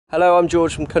Hello, I'm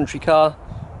George from Country Car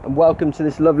and welcome to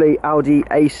this lovely Audi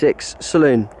A6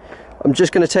 Saloon. I'm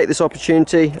just going to take this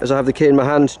opportunity, as I have the key in my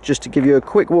hand, just to give you a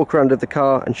quick walk around of the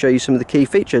car and show you some of the key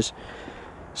features.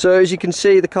 So as you can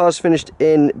see, the car's finished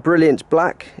in brilliant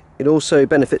black. It also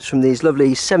benefits from these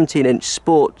lovely 17-inch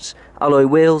sports alloy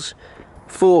wheels,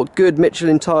 4 good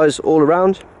Michelin tyres all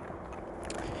around.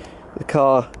 The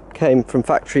car came from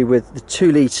factory with the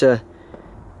 2-litre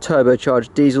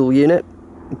turbocharged diesel unit,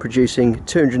 producing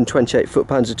 228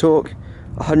 foot-pounds of torque,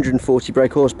 140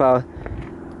 brake horsepower,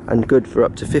 and good for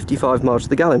up to 55 miles to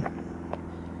the gallon.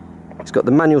 It's got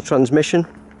the manual transmission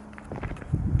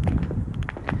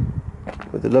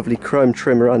with a lovely chrome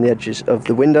trim around the edges of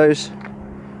the windows,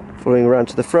 following around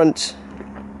to the front.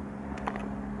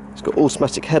 It's got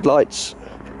automatic headlights,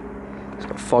 it's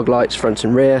got fog lights front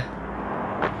and rear.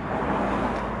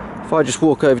 If I just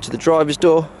walk over to the driver's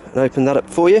door and open that up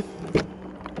for you.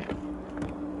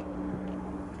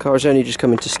 The car has only just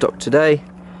come into stock today.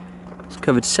 It's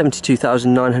covered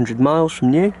 72,900 miles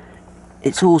from new.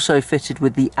 It's also fitted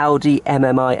with the Audi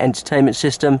MMI entertainment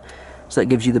system, so that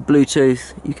gives you the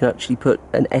Bluetooth. You can actually put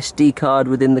an SD card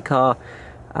within the car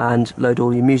and load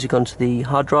all your music onto the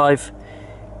hard drive.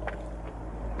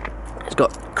 It's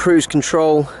got cruise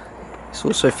control. It's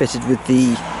also fitted with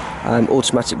the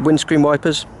automatic windscreen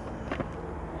wipers.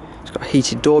 It's got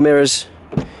heated door mirrors.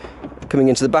 Coming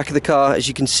into the back of the car, as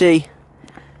you can see,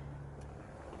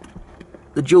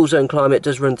 the dual zone climate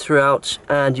does run throughout,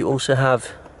 and you also have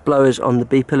blowers on the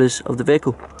B pillars of the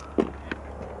vehicle.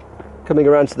 Coming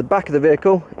around to the back of the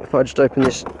vehicle, if I just open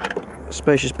this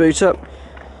spacious boot up,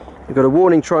 we've got a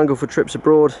warning triangle for trips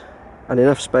abroad and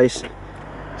enough space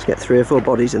to get 3 or 4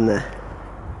 bodies in there.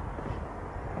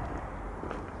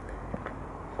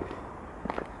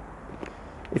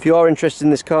 If you are interested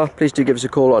in this car, please do give us a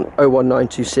call on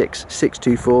 01926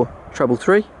 624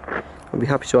 333. I'll be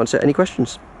happy to answer any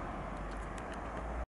questions.